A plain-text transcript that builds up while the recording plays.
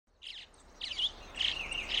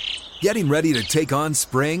Getting ready to take on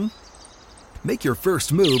spring? Make your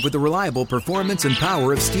first move with the reliable performance and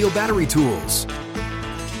power of Steel battery tools.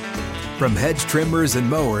 From hedge trimmers and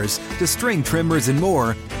mowers to string trimmers and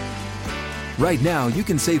more, right now you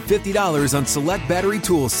can save $50 on select battery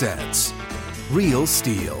tool sets. Real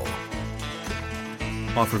Steel.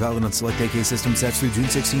 Offer valid on select AK system sets through June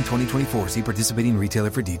 16, 2024. See participating retailer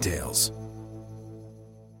for details.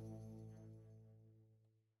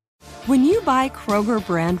 When you buy Kroger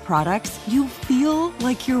brand products, you feel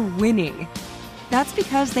like you're winning. That's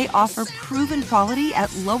because they offer proven quality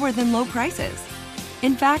at lower than low prices.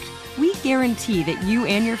 In fact, we guarantee that you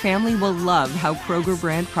and your family will love how Kroger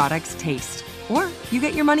brand products taste, or you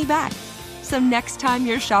get your money back. So next time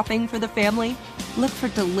you're shopping for the family, look for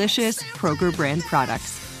delicious Kroger brand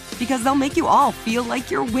products, because they'll make you all feel like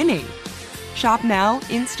you're winning. Shop now,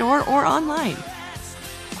 in-store, or online.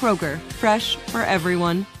 Kroger, fresh for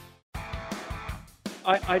everyone.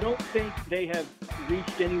 I don't think they have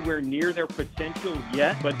reached anywhere near their potential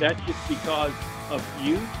yet, but that's just because of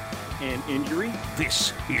youth and injury.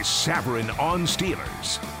 This is Saverin on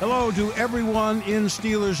Steelers. Hello to everyone in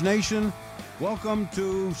Steelers Nation. Welcome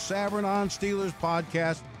to Saverin on Steelers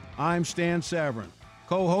podcast. I'm Stan Saverin,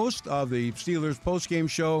 co-host of the Steelers postgame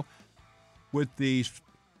show with the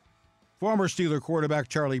former Steeler quarterback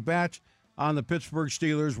Charlie Batch on the Pittsburgh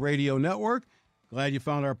Steelers radio network. Glad you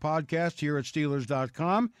found our podcast here at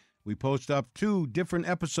Steelers.com. We post up 2 different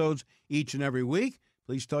episodes each and every week.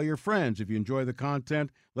 Please tell your friends. If you enjoy the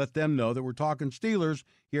content, let them know that we're talking Steelers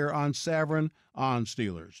here on Saverin on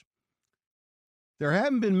Steelers. There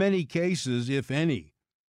haven't been many cases, if any,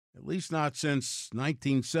 at least not since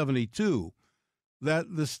 1972,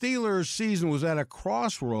 that the Steelers' season was at a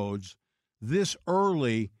crossroads this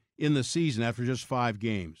early in the season after just 5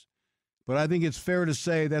 games. But I think it's fair to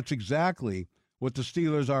say that's exactly what the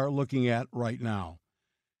Steelers are looking at right now.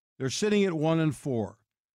 They're sitting at 1-4.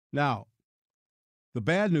 Now, the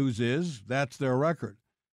bad news is that's their record.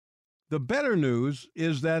 The better news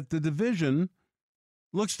is that the division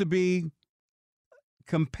looks to be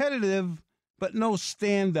competitive, but no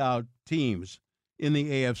standout teams in the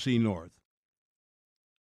AFC North,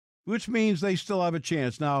 which means they still have a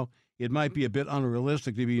chance. Now, it might be a bit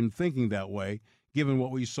unrealistic to be even thinking that way, given what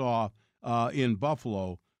we saw in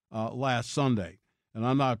Buffalo last Sunday. And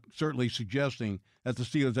I'm not certainly suggesting that the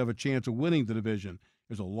Steelers have a chance of winning the division.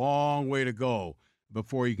 There's a long way to go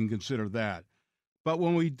before you can consider that. But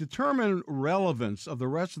when we determine relevance of the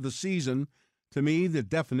rest of the season, to me, the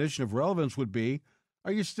definition of relevance would be,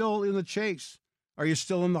 are you still in the chase? Are you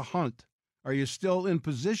still in the hunt? Are you still in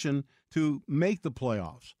position to make the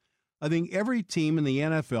playoffs? I think every team in the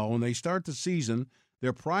NFL, when they start the season,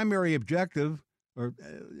 their primary objective, or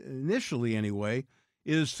initially anyway,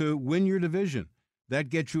 is to win your division. That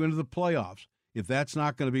gets you into the playoffs. If that's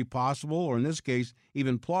not going to be possible, or in this case,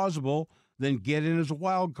 even plausible, then get in as a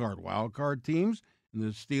wild card. Wild card teams, and the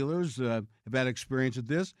Steelers have had experience at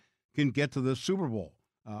this, can get to the Super Bowl.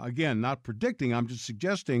 Again, not predicting, I'm just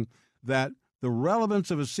suggesting that the relevance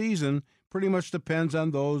of a season pretty much depends on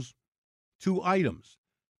those 2 items.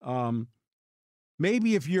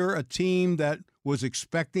 Maybe if you're a team that was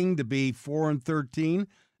expecting to be 4-13,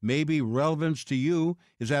 maybe relevance to you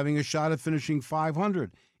is having a shot at finishing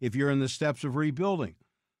 500 if you're in the steps of rebuilding.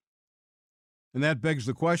 And that begs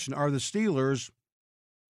the question, are the Steelers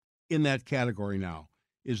in that category now?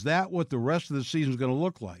 Is that what the rest of the season is going to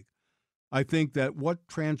look like? I think that what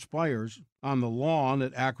transpires on the lawn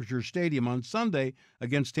at Acrisure Stadium on Sunday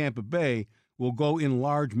against Tampa Bay will go in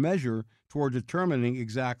large measure toward determining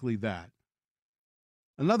exactly that.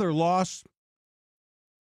 Another loss,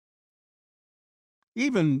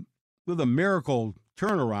 even with a miracle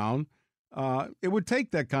turnaround, it would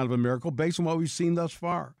take that kind of a miracle based on what we've seen thus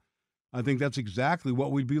far. I think that's exactly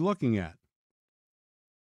what we'd be looking at.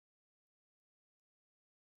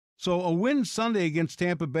 So a win Sunday against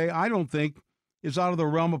Tampa Bay, I don't think, is out of the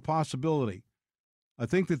realm of possibility. I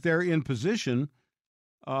think that they're in position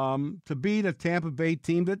to beat a Tampa Bay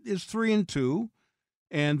team that is 3-2,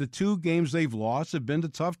 and the 2 games they've lost have been to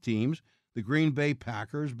tough teams, the Green Bay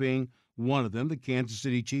Packers being one of them, the Kansas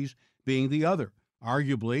City Chiefs being the other.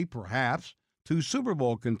 Arguably, perhaps, 2 Super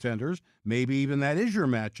Bowl contenders, maybe even that is your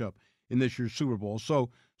matchup in this year's Super Bowl.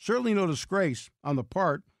 So certainly no disgrace on the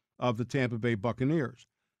part of the Tampa Bay Buccaneers.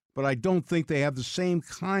 But I don't think they have the same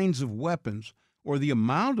kinds of weapons or the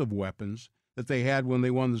amount of weapons that they had when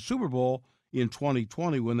they won the Super Bowl in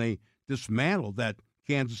 2020 when they dismantled that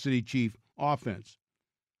Kansas City Chief offense.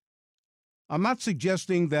 I'm not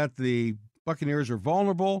suggesting that the Buccaneers are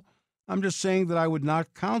vulnerable. I'm just saying that I would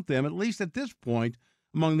not count them, at least at this point,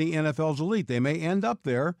 among the NFL's elite. They may end up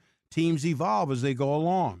there. Teams evolve as they go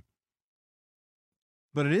along.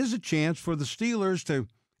 But it is a chance for the Steelers to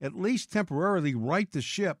at least temporarily right the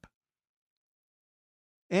ship.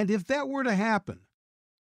 And if that were to happen,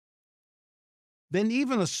 then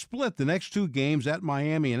even a split the next two games at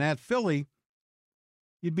Miami and at Philly,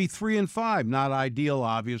 you'd be 3-5. Not ideal,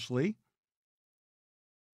 obviously.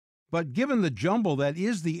 But given the jumble that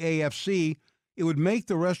is the AFC, it would make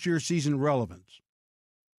the rest of your season relevant.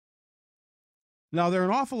 Now, there are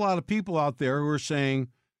an awful lot of people out there who are saying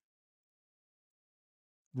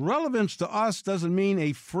relevance to us doesn't mean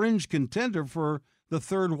a fringe contender for the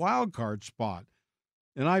third wild card spot.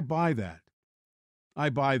 And I buy that.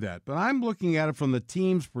 But I'm looking at it from the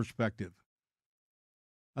team's perspective.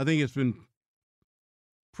 I think it's been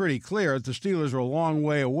pretty clear that the Steelers are a long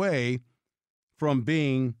way away from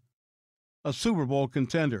being a Super Bowl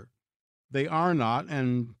contender. They are not,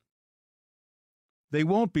 and they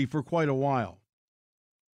won't be for quite a while.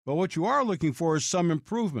 But what you are looking for is some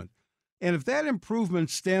improvement. And if that improvement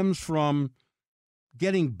stems from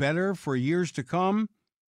getting better for years to come,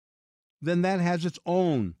 then that has its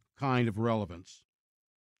own kind of relevance.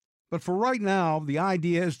 But for right now, the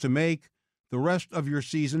idea is to make the rest of your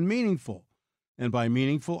season meaningful. And by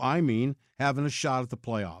meaningful, I mean having a shot at the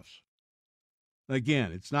playoffs.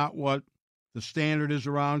 Again, it's not what the standard is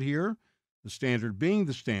around here, the standard being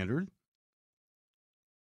the standard.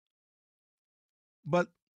 But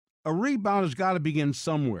a rebound has got to begin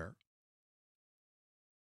somewhere.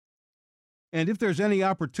 And if there's any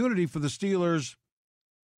opportunity for the Steelers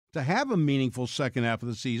to have a meaningful second half of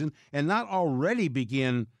the season and not already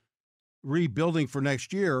begin rebuilding for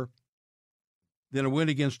next year, then a win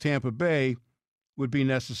against Tampa Bay would be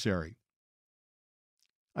necessary.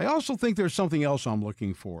 I also think there's something else I'm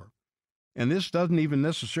looking for, and this doesn't even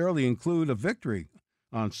necessarily include a victory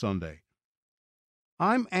on Sunday.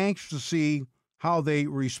 I'm anxious to see how they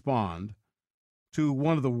respond to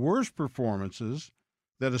one of the worst performances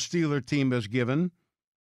that a Steeler team has given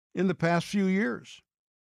in the past few years.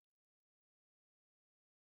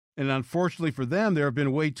 And unfortunately for them, there have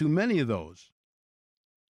been way too many of those.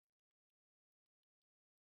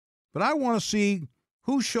 But I want to see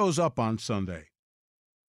who shows up on Sunday.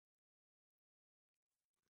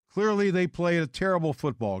 Clearly, they played a terrible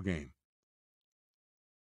football game,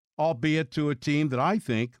 albeit to a team that I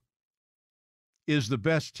think is the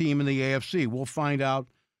best team in the AFC. We'll find out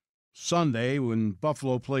Sunday when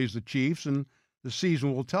Buffalo plays the Chiefs, and the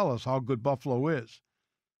season will tell us how good Buffalo is.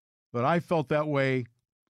 But I felt that way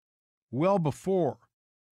well before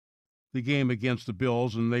the game against the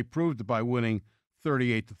Bills, and they proved it by winning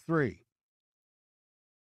 38-3.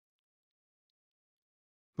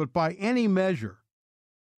 But by any measure,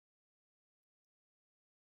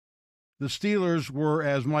 the Steelers were,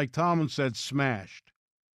 as Mike Tomlin said, smashed.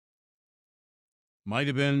 Might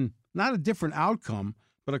have been not a different outcome,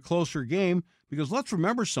 but a closer game, because let's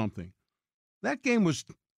remember something. That game was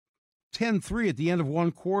 10-3 at the end of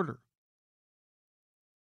one quarter.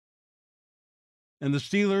 And the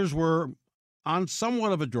Steelers were on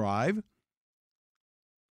somewhat of a drive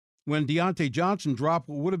when Deontay Johnson dropped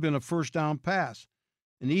what would have been a first down pass,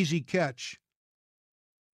 an easy catch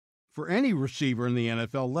for any receiver in the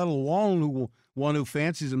NFL, let alone one who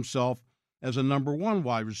fancies himself as a number one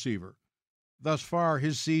wide receiver. Thus far,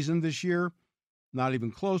 his season this year, not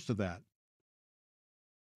even close to that.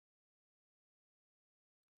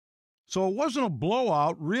 So it wasn't a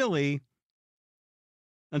blowout, really,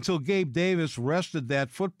 until Gabe Davis wrested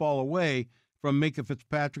that football away from Minkah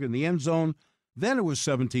Fitzpatrick in the end zone. Then it was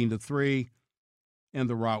 17-3, and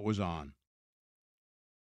the route was on.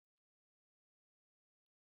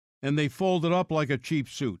 And they folded up like a cheap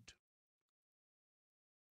suit.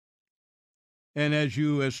 And as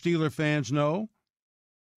you, as Steeler fans, know,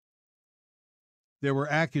 there were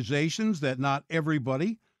accusations that not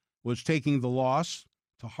everybody was taking the loss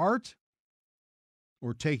to heart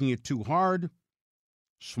or taking it too hard.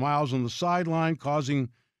 Smiles on the sideline causing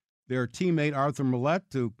their teammate Arthur Millette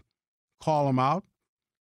to call him out,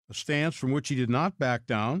 a stance from which he did not back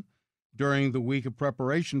down during the week of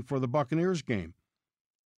preparation for the Buccaneers game.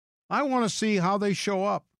 I want to see how they show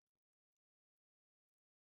up.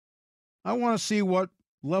 I want to see what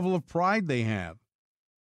level of pride they have.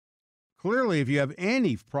 Clearly, if you have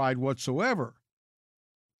any pride whatsoever,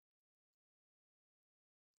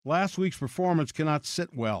 last week's performance cannot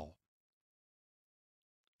sit well.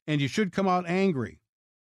 And you should come out angry.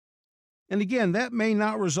 And again, that may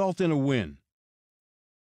not result in a win.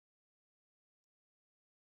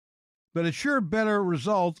 But it sure better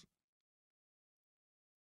result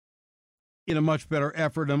in a much better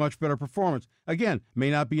effort and a much better performance. Again, may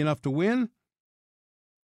not be enough to win,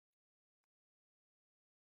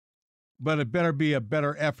 but it better be a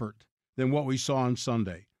better effort than what we saw on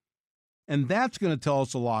Sunday. And that's going to tell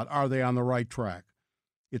us a lot. Are they on the right track?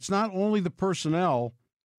 It's not only the personnel.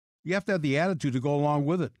 You have to have the attitude to go along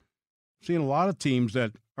with it. I've seen a lot of teams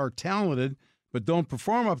that are talented but don't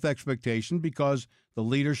perform up to expectation because the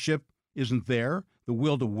leadership isn't there, the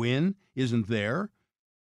will to win isn't there.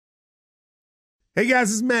 Hey guys,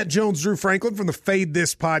 this is Matt Jones, Drew Franklin from the Fade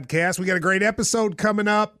This podcast. We got a great episode coming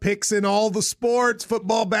up, picks in all the sports,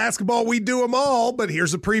 football, basketball, we do them all, but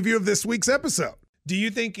here's a preview of this week's episode. Do you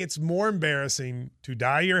think it's more embarrassing to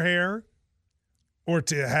dye your hair or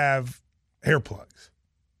to have hair plugs?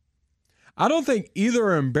 I don't think either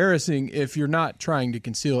are embarrassing if you're not trying to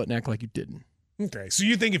conceal it and act like you didn't. Okay, so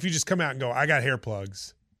you think if you just come out and go, I got hair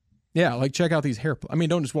plugs. Yeah, like check out these hair plugs. I mean,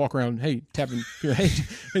 don't just walk around, hey, tapping,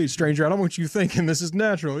 hey, stranger, I don't want you thinking this is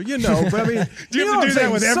natural, But I mean, do you have to do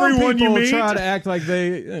that with everyone you meet? Try to act like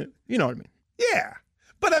they, you know what I mean? Yeah,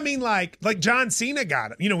 but I mean, like John Cena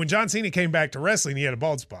got it. When John Cena came back to wrestling, he had a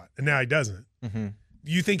bald spot, and now he doesn't. Mm-hmm.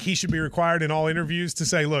 You think he should be required in all interviews to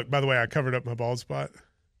say, look, by the way, I covered up my bald spot?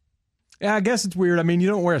 Yeah, I guess it's weird. I mean, you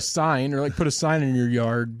don't wear a sign or put a sign in your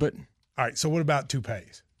yard, but. All right, so what about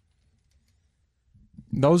toupees?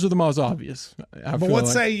 Those are the most obvious. But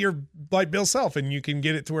let's say you're like Bill Self and you can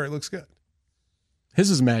get it to where it looks good.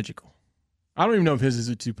 His is magical. I don't even know if his is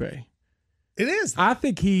a toupee. It is. I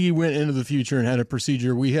think he went into the future and had a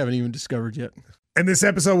procedure we haven't even discovered yet. And this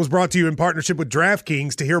episode was brought to you in partnership with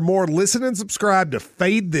DraftKings. To hear more, listen and subscribe to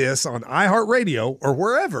Fade This on iHeartRadio or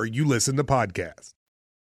wherever you listen to podcasts.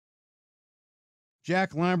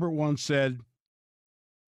 Jack Lambert once said,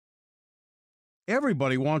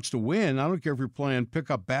 everybody wants to win. I don't care if you're playing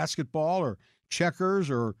pickup basketball or checkers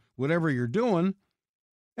or whatever you're doing.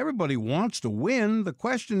 Everybody wants to win. The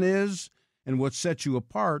question is, and what sets you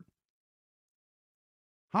apart,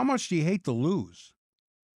 how much do you hate to lose?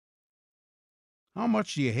 How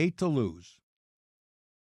much do you hate to lose?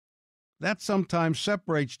 That sometimes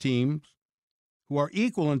separates teams who are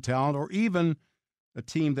equal in talent or even a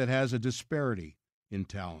team that has a disparity in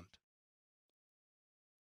talent.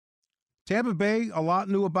 Tampa Bay, a lot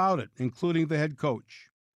knew about it, including the head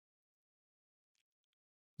coach.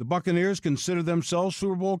 The Buccaneers consider themselves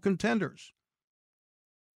Super Bowl contenders.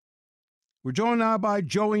 We're joined now by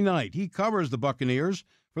Joey Knight. He covers the Buccaneers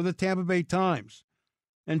for the Tampa Bay Times.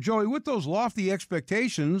 And Joey, with those lofty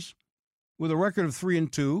expectations, with a record of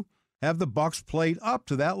 3-2, have the Bucs played up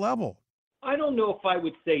to that level? I don't know if I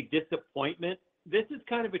would say disappointment. This is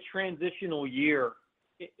kind of a transitional year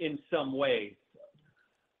in some ways.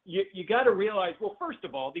 You got to realize, well, first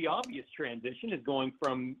of all, the obvious transition is going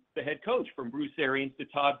from the head coach, from Bruce Arians to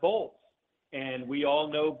Todd Bowles. And we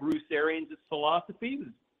all know Bruce Arians' philosophy is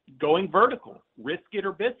going vertical, risk it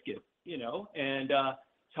or biscuit, And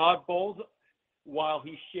Todd Bowles, while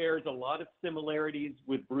he shares a lot of similarities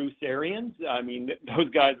with Bruce Arians, I mean, those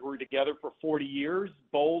guys were together for 40 years.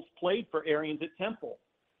 Bowles played for Arians at Temple.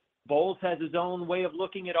 Bowles has his own way of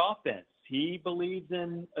looking at offense. He believes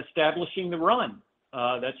in establishing the run.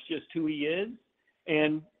 That's just who he is.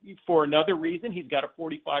 And for another reason, he's got a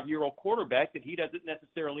 45-year-old quarterback that he doesn't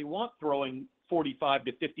necessarily want throwing 45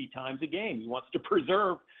 to 50 times a game. He wants to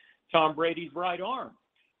preserve Tom Brady's right arm.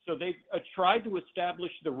 So they've tried to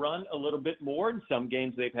establish the run a little bit more. In some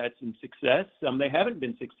games they've had some success. Some they haven't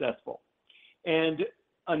been successful. And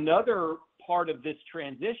another part of this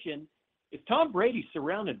transition is Tom Brady's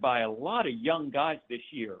surrounded by a lot of young guys this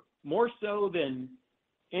year, more so than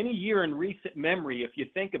any year in recent memory, if you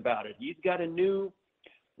think about it. He's got a new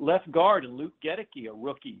left guard in Luke Gedeke, a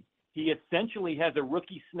rookie. He essentially has a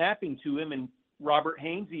rookie snapping to him in Robert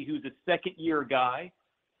Hainsey, who's a second-year guy,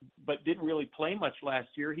 but didn't really play much last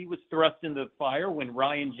year. He was thrust into the fire when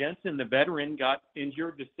Ryan Jensen, the veteran, got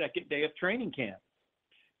injured the second day of training camp.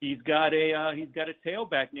 He's got a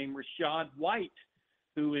tailback named Rachaad White,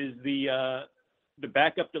 who is the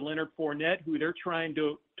backup to Leonard Fournette, who they're trying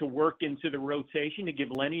to work into the rotation to give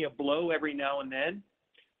Lenny a blow every now and then.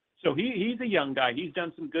 So he's a young guy. He's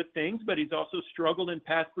done some good things, but he's also struggled in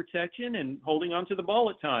pass protection and holding onto the ball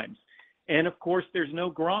at times. And, of course, there's no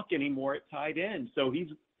Gronk anymore at tight end. So he's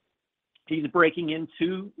breaking in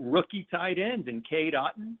two rookie tight ends in Cade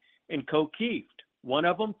Otton and Ko Kieft. One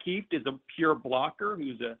of them, Kieft, is a pure blocker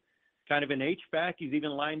who's a kind of an H-back. He's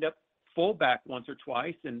even lined up fullback once or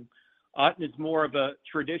twice. And Otton is more of a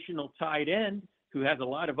traditional tight end who has a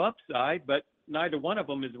lot of upside, but neither one of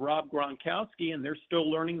them is Rob Gronkowski, and they're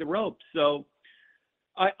still learning the ropes. So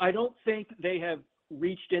I don't think they have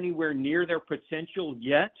reached anywhere near their potential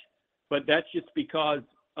yet, but that's just because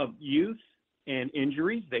of youth and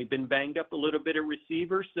injuries. They've been banged up a little bit at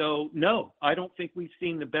receiver. So, no, I don't think we've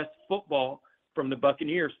seen the best football from the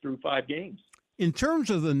Buccaneers through 5 games. In terms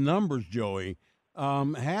of the numbers, Joey,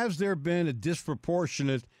 has there been a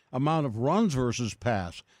disproportionate amount of runs versus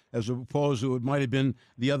pass as opposed to it might have been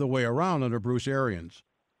the other way around under Bruce Arians?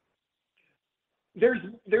 There's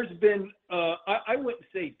been I wouldn't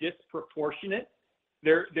say disproportionate.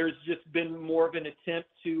 There's just been more of an attempt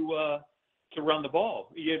to run the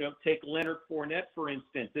ball. Take Leonard Fournette, for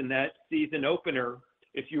instance, in that season opener.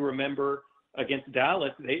 If you remember against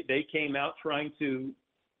Dallas, they came out trying to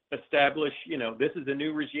establish, this is a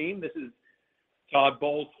new regime. This is Todd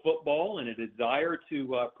Bowles football and a desire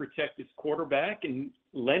to protect his quarterback. And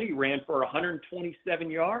Lenny ran for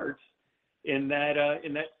 127 yards in that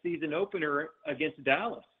season opener against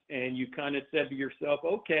Dallas. And you kind of said to yourself,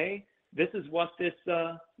 okay, this is what this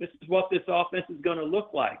offense is going to look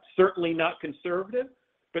like. Certainly not conservative,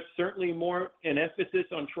 but certainly more an emphasis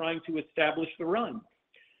on trying to establish the run.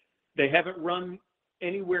 They haven't run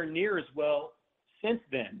anywhere near as well since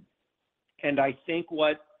then. And I think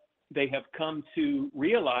what they have come to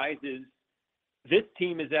realize is this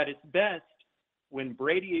team is at its best when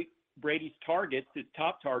Brady's targets, his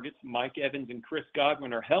top targets, Mike Evans and Chris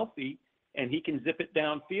Godwin, are healthy, and he can zip it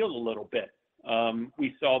downfield a little bit.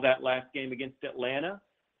 We saw that last game against Atlanta.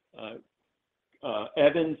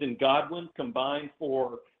 Evans and Godwin combined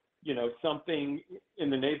for, something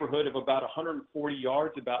in the neighborhood of about 140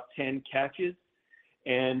 yards, about 10 catches.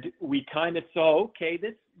 And we kind of saw, okay,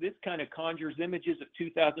 this kind of conjures images of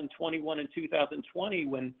 2021 and 2020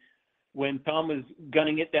 when Tom was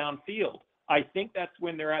gunning it downfield. I think that's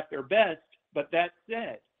when they're at their best. But that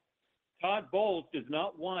said, Todd Bowles does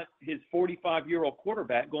not want his 45-year-old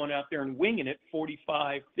quarterback going out there and winging it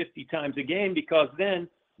 45, 50 times a game, because then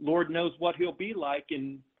Lord knows what he'll be like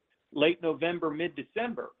in late November,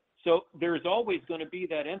 mid-December. So there's always going to be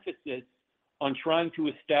that emphasis on trying to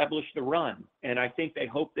establish the run. And I think they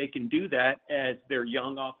hope they can do that as their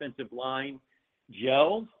young offensive line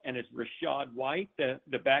gels and as Rachaad White,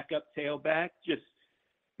 the backup tailback, just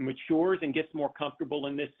matures and gets more comfortable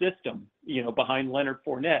in this system, behind Leonard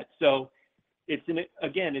Fournette. So it's an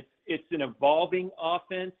evolving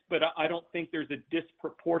offense, but I don't think there's a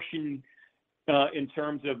disproportion in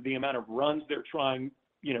terms of the amount of runs they're trying,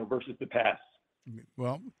 versus the pass.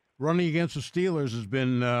 Well, running against the Steelers has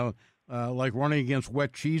been like running against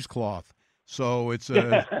wet cheesecloth. So it's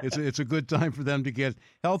a good time for them to get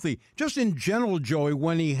healthy. Just in general, Joey,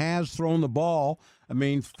 when he has thrown the ball,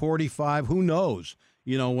 45, who knows?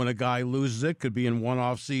 When a guy loses it, could be in one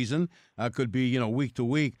off season, could be, week to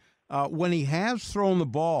week. When he has thrown the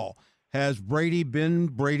ball, has Brady been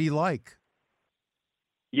Brady-like?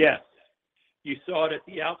 Yes. You saw it at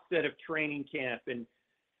the outset of training camp, and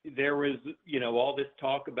there was, all this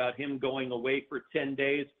talk about him going away for 10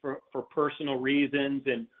 days for personal reasons,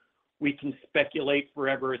 and we can speculate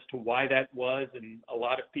forever as to why that was, and a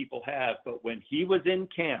lot of people have. But when he was in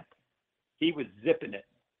camp, he was zipping it.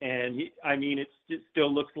 And it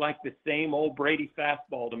still looks like the same old Brady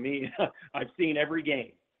fastball to me. I've seen every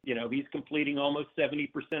game. He's completing almost 70%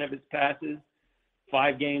 of his passes.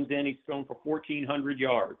 5 games in, he's thrown for 1,400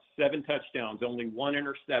 yards, 7 touchdowns, only 1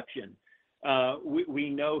 interception. We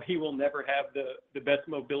know he will never have the best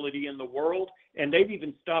mobility in the world. And they've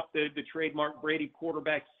even stopped the trademark Brady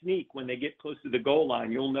quarterback sneak when they get close to the goal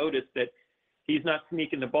line. You'll notice that he's not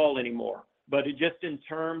sneaking the ball anymore. But just in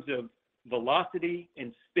terms of velocity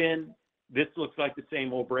and spin, this looks like the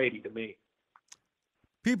same old Brady to me.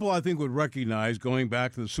 People, I think, would recognize, going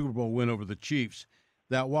back to the Super Bowl win over the Chiefs,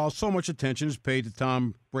 that while so much attention is paid to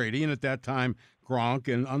Tom Brady, and at that time Gronk,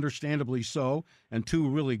 and understandably so, and 2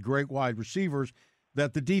 really great wide receivers,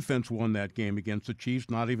 that the defense won that game against the Chiefs,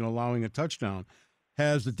 not even allowing a touchdown.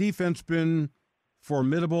 Has the defense been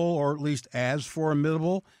formidable, or at least as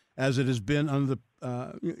formidable as it has been under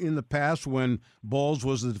in the past when Bowles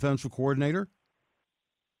was the defensive coordinator?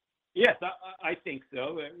 Yes, I think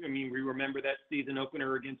so. We remember that season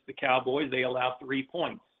opener against the Cowboys. They allowed 3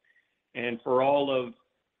 points. And for all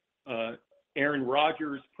of Aaron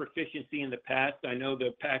Rodgers' proficiency in the past, I know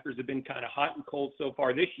the Packers have been kind of hot and cold so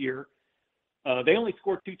far this year. They only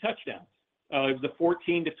scored 2 touchdowns. It was a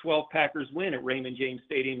 14-12 Packers win at Raymond James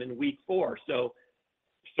Stadium in Week 4. So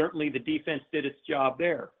certainly the defense did its job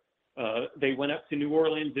there. They went up to New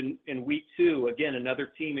Orleans in Week 2. Again, another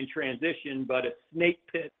team in transition, but a snake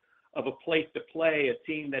pit of a place to play, a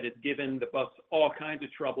team that has given the Bucs all kinds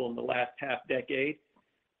of trouble in the last half decade.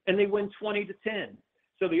 And they win 20-10.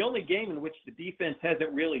 So the only game in which the defense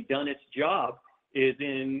hasn't really done its job is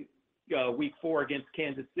in Week 4 against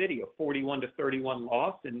Kansas City, a 41-31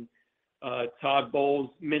 loss. And Todd Bowles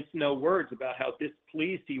minced no words about how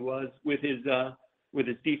displeased he was with his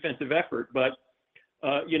defensive effort. But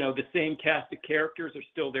The same cast of characters are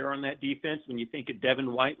still there on that defense. When you think of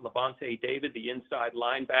Devin White, Levante David, the inside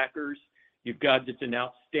linebackers, you've got just an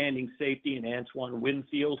outstanding safety in Antoine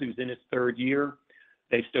Winfield, who's in his third year.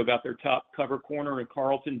 They've still got their top cover corner in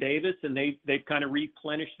Carlton Davis, and they've kind of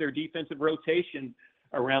replenished their defensive rotation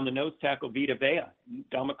around the nose tackle Vita Vea.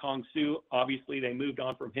 Ndamukong Suh, obviously they moved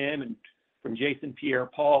on from him and from Jason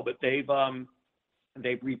Pierre-Paul, but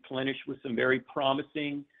they've replenished with some very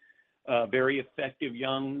promising, very effective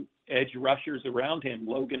young edge rushers around him.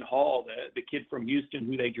 Logan Hall, the kid from Houston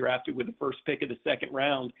who they drafted with the first pick of the second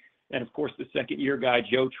round, and of course the second-year guy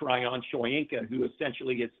Joe Tryon Shoyinka, who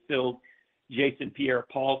essentially has filled Jason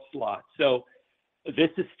Pierre-Paul's slot. So this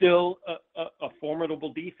is still a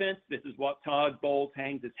formidable defense. This is what Todd Bowles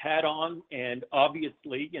hangs his hat on. And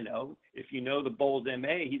obviously, if you know the Bowles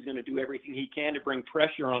MA, he's going to do everything he can to bring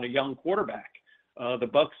pressure on a young quarterback. The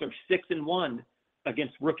Bucs are 6-1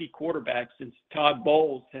 against rookie quarterbacks since Todd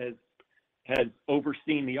Bowles has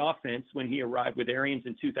overseen the offense when he arrived with Arians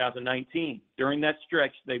in 2019. During that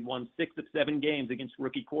stretch, they've won 6 of 7 games against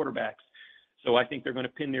rookie quarterbacks. So I think they're going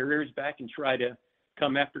to pin their ears back and try to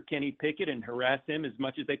come after Kenny Pickett and harass him as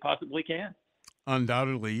much as they possibly can.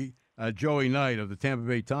 Undoubtedly. Joey Knight of the Tampa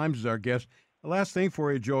Bay Times is our guest. The last thing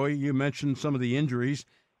for you, Joey, you mentioned some of the injuries.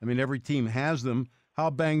 I mean, every team has them.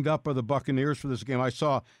 How banged up are the Buccaneers for this game? I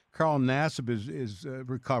saw Carl Nassib is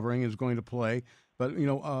recovering, is going to play. But,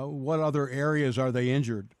 what other areas are they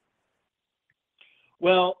injured?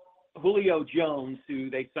 Well, Julio Jones, who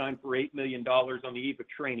they signed for $8 million on the eve of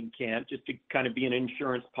training camp, just to kind of be an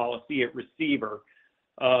insurance policy at receiver.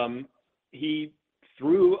 He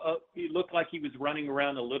looked like he was running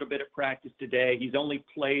around a little bit at practice today. He's only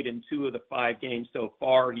played in 2 of the 5 games so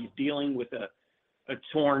far. He's dealing with a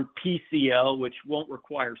torn PCL, which won't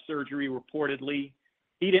require surgery reportedly.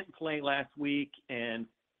 He didn't play last week, and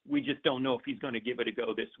we just don't know if he's going to give it a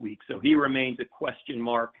go this week. So he remains a question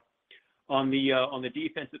mark. On the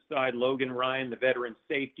defensive side, Logan Ryan, the veteran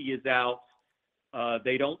safety, is out.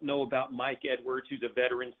 They don't know about Mike Edwards, who's a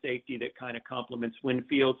veteran safety that kind of complements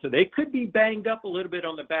Winfield. So they could be banged up a little bit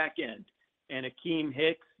on the back end. And Akeem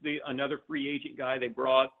Hicks, another free agent guy they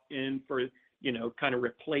brought in for, kind of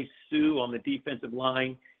replace Sue on the defensive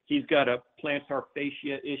line. He's got a plantar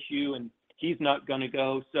fascia issue, and he's not going to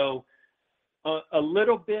go. So a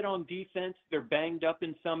little bit on defense. They're banged up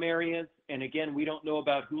in some areas. And again, we don't know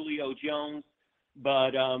about Julio Jones,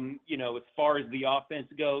 but, as far as the offense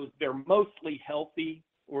goes, they're mostly healthy,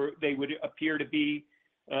 or they would appear to be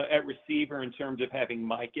at receiver in terms of having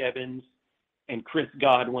Mike Evans and Chris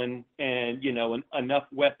Godwin and, enough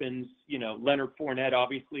weapons. Leonard Fournette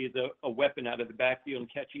obviously is a weapon out of the backfield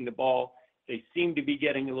and catching the ball. They seem to be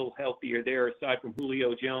getting a little healthier there aside from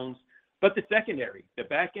Julio Jones. But the secondary, the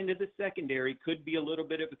back end of the secondary could be a little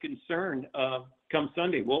bit of a concern come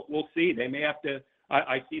Sunday. We'll see. They may have to –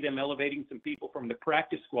 I see them elevating some people from the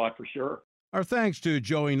practice squad for sure. Our thanks to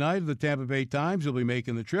Joey Knight of the Tampa Bay Times. He'll be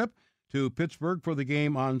making the trip to Pittsburgh for the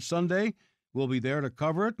game on Sunday. We'll be there to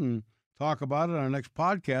cover it and talk about it on our next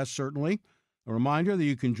podcast, certainly. A reminder that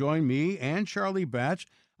you can join me and Charlie Batch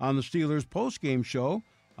on the Steelers postgame show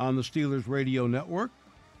on the Steelers Radio Network,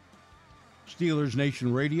 Steelers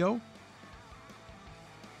Nation Radio.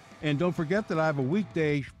 And don't forget that I have a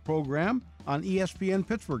weekday program on ESPN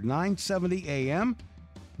Pittsburgh, 9:70 a.m.,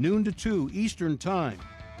 noon to 2 Eastern Time.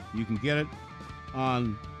 You can get it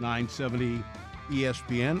on 970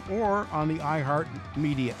 ESPN or on the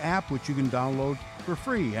iHeartMedia app, which you can download for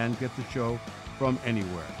free and get the show from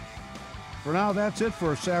anywhere. For now, that's it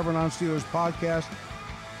for a Savran on Steelers podcast.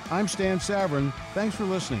 I'm Stan Savran. Thanks for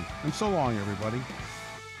listening, and so long, everybody.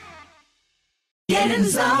 Get in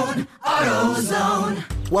zone,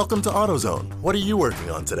 AutoZone. Welcome to AutoZone. What are you working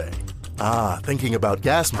on today? Thinking about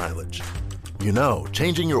gas mileage.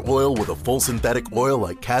 Changing your oil with a full synthetic oil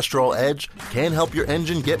like Castrol Edge can help your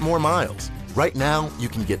engine get more miles. Right now, you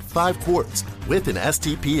can get 5 quarts with an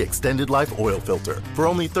STP Extended Life Oil Filter for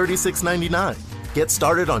only $36.99. Get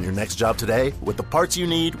started on your next job today with the parts you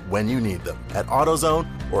need when you need them at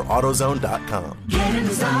AutoZone or AutoZone.com. Get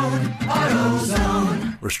in zone,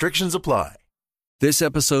 AutoZone. Restrictions apply. This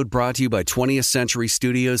episode brought to you by 20th Century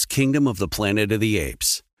Studios' Kingdom of the Planet of the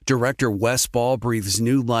Apes. Director Wes Ball breathes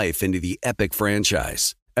new life into the epic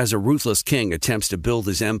franchise. As a ruthless king attempts to build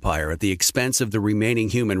his empire at the expense of the remaining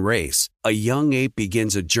human race, a young ape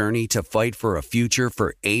begins a journey to fight for a future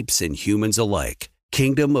for apes and humans alike.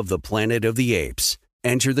 Kingdom of the Planet of the Apes.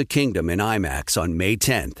 Enter the kingdom in IMAX on May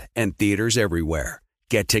 10th and theaters everywhere.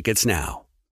 Get tickets now.